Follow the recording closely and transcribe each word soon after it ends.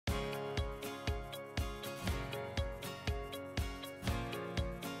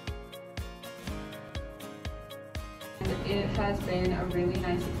it has been a really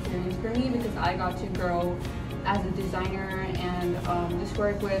nice experience for me because I got to grow as a designer and just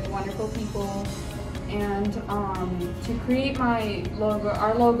work with wonderful people. And to create my logo,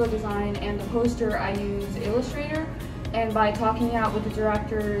 our logo design and the poster, I use Illustrator. And by talking out with the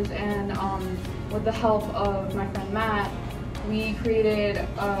directors and with the help of my friend Matt, we created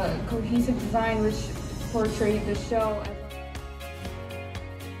a cohesive design which portrayed the show.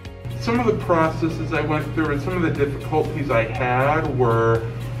 Some of the processes I went through and some of the difficulties I had were,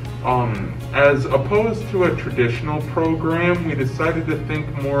 as opposed to a traditional program, we decided to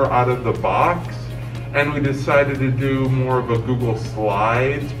think more out of the box, and we decided to do more of a Google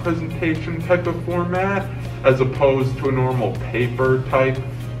Slides presentation type of format, as opposed to a normal paper type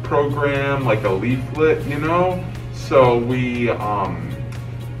program, like a leaflet, you know? So we, I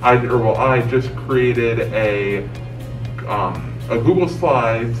just created a Google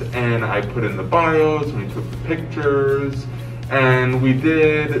Slides, and I put in the bios, and we took the pictures, and we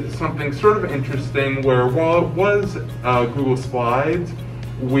did something sort of interesting where while it was Google Slides,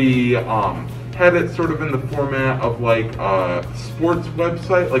 we had it sort of in the format of like a sports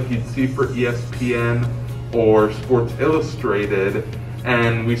website like you'd see for ESPN or Sports Illustrated,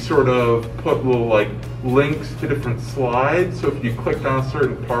 and we sort of put little like links to different slides, so if you clicked on a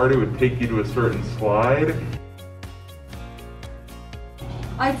certain part it would take you to a certain slide.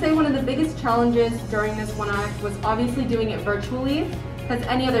 I'd say one of the biggest challenges during this one act was obviously doing it virtually, because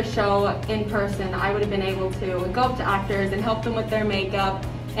any other show in person I would have been able to go up to actors and help them with their makeup,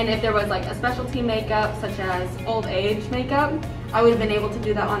 and if there was like a specialty makeup such as old age makeup, I would have been able to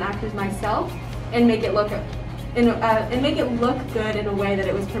do that on actors myself and make it look good in a way that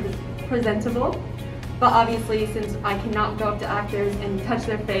it was presentable. But obviously, since I cannot go up to actors and touch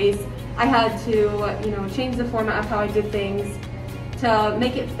their face, I had to change the format of how I did things to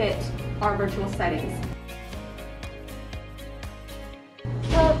make it fit our virtual settings.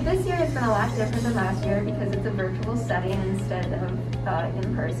 Well, this year has been a lot different than last year because it's a virtual setting instead of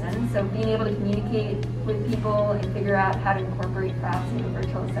in person. So being able to communicate with people and figure out how to incorporate props into a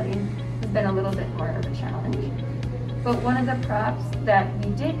virtual setting has been a little bit more of a challenge. But one of the props that we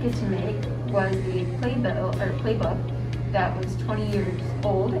did get to make was a playbook that was 20 years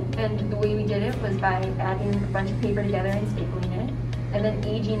old, and the way we did it was by adding a bunch of paper together and stapling it, and then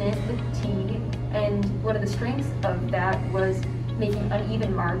aging it with tea. And one of the strengths of that was making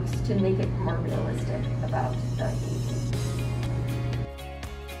uneven marks to make it more realistic about the aging.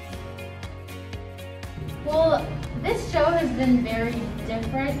 Well, this show has been very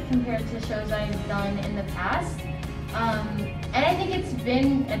different compared to shows I've done in the past. And I think it's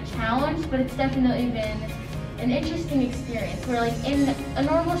been a challenge, but it's definitely been an interesting experience where like in a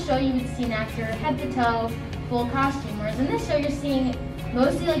normal show you would see an actor head to toe, full costume, whereas in this show you're seeing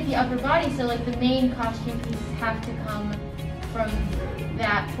mostly like the upper body, so like the main costume pieces have to come from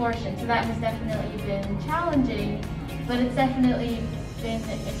that portion. So that has definitely been challenging, but it's definitely been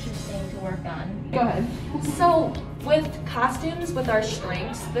interesting to work on. Go ahead. So with costumes, with our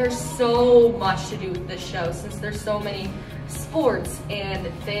strengths, there's so much to do with this show since there's so many sports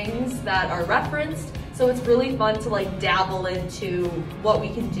and things that are referenced. So it's really fun to like dabble into what we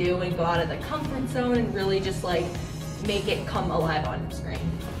can do and go out of the comfort zone and really just like make it come alive on screen.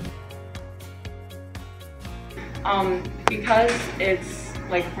 Because it's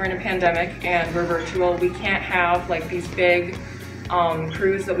like we're in a pandemic and we're virtual, we can't have like these big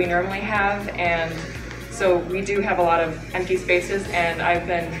crews that we normally have, and so we do have a lot of empty spaces, and I've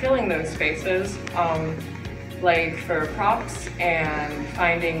been filling those spaces like for props and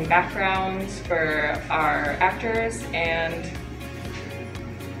finding backgrounds for our actors and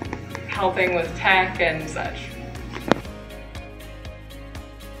helping with tech and such.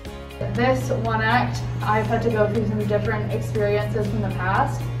 This one act, I've had to go through some different experiences from the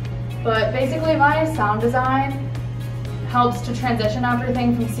past, but basically my sound design helps to transition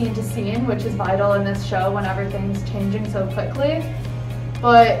everything from scene to scene, which is vital in this show when everything's changing so quickly.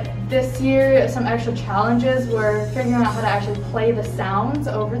 But this year, some extra challenges were figuring out how to actually play the sounds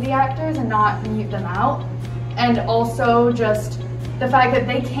over the actors and not mute them out. And also just the fact that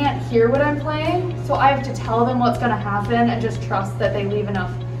they can't hear what I'm playing, so I have to tell them what's gonna happen and just trust that they leave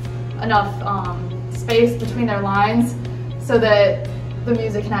enough space between their lines so that the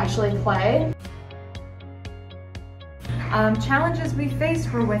music can actually play. Challenges we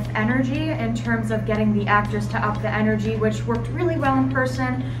faced were with energy in terms of getting the actors to up the energy, which worked really well in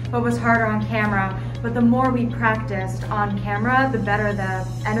person but was harder on camera. But the more we practiced on camera, the better the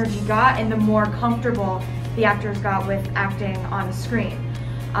energy got and the more comfortable the actors got with acting on a screen.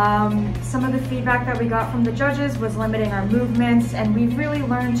 Some of the feedback that we got from the judges was limiting our movements, and we really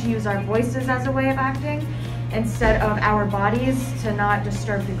learned to use our voices as a way of acting. instead of our bodies, to not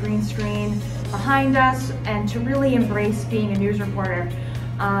disturb the green screen behind us, and to really embrace being a news reporter.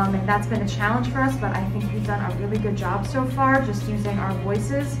 And that's been a challenge for us, but I think we've done a really good job so far, just using our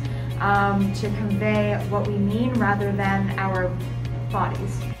voices to convey what we mean rather than our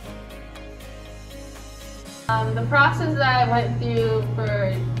bodies. The process that I went through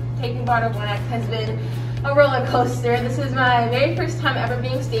for taking part of One Act has been a roller coaster. This is my very first time ever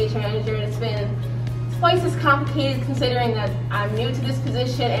being stage manager, and it's been twice as complicated considering that I'm new to this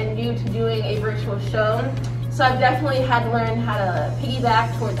position and new to doing a virtual show. So I've definitely had to learn how to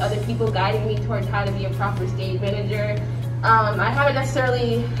piggyback towards other people guiding me towards how to be a proper stage manager. I haven't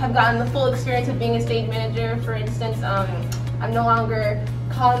necessarily have gotten the full experience of being a stage manager. For instance, I'm no longer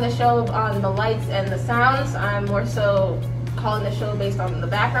calling the show on the lights and the sounds. I'm more so calling the show based on the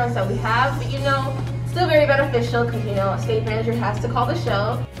backgrounds that we have, but you know, still very beneficial because you know, a stage manager has to call the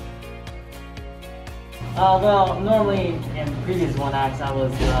show. Well, normally in previous One Acts I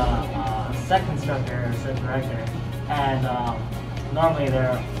was set constructor or set director, and normally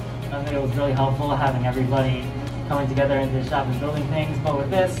I think it was really helpful having everybody coming together into the shop and building things, but with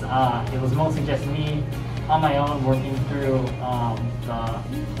this, it was mostly just me on my own working through the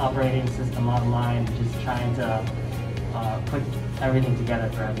operating system online, just trying to put everything together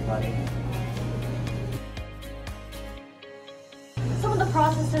for everybody. Some of the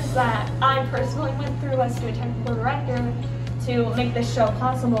processes that I personally went through as a technical director to make this show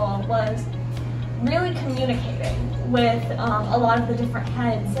possible was really communicating with a lot of the different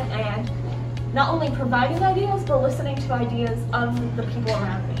heads and not only providing ideas, but listening to ideas of the people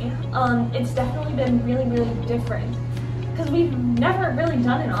around me. It's definitely been really, really different because we've never really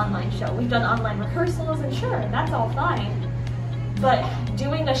done an online show. We've done online rehearsals, and sure, that's all fine. But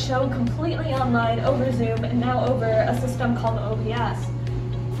doing a show completely online over Zoom and now over a system called OBS,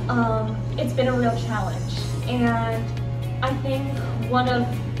 it's been a real challenge. And I think one of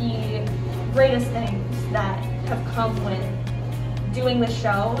the greatest things that have come with doing the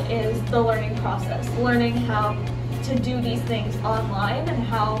show is the learning process, learning how to do these things online and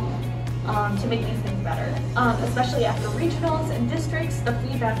how to make these things better. Especially after regionals and districts, the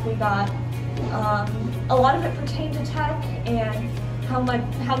feedback we got, a lot of it pertained to tech and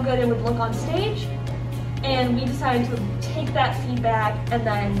how good it would look on stage. And we decided to take that feedback and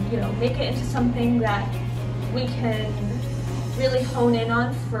then, you know, make it into something that we can really hone in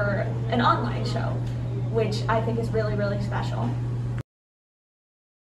on for an online show, which I think is really, really special.